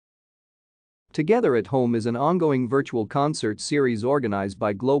Together at Home is an ongoing virtual concert series organized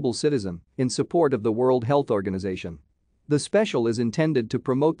by Global Citizen in support of the World Health Organization. The special is intended to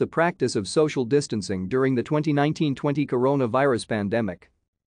promote the practice of social distancing during the 2019-20 coronavirus pandemic.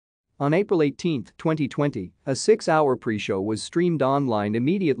 On April 18, 2020, a 6-hour pre-show was streamed online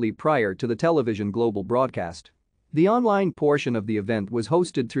immediately prior to the television global broadcast. The online portion of the event was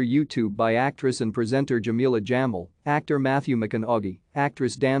hosted through YouTube by actress and presenter Jamila Jamil, actor Matthew McConaughey,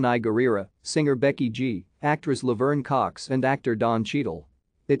 actress Danai Gurira, singer Becky G, actress Laverne Cox and actor Don Cheadle.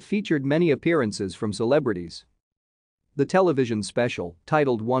 It featured many appearances from celebrities. The television special,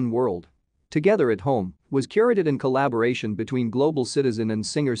 titled One World, Together at Home, was curated in collaboration between Global Citizen and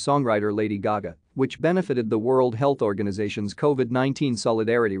singer-songwriter Lady Gaga, which benefited the World Health Organization's COVID-19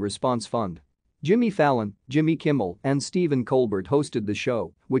 Solidarity Response Fund. Jimmy Fallon, Jimmy Kimmel, and Stephen Colbert hosted the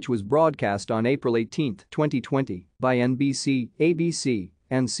show, which was broadcast on April 18, 2020, by NBC, ABC,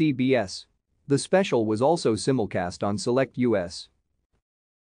 and CBS. The special was also simulcast on select U.S.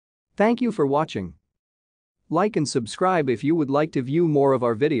 Thank you for watching. Like and subscribe if you would like to view more of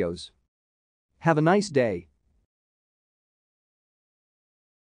our videos. Have a nice day.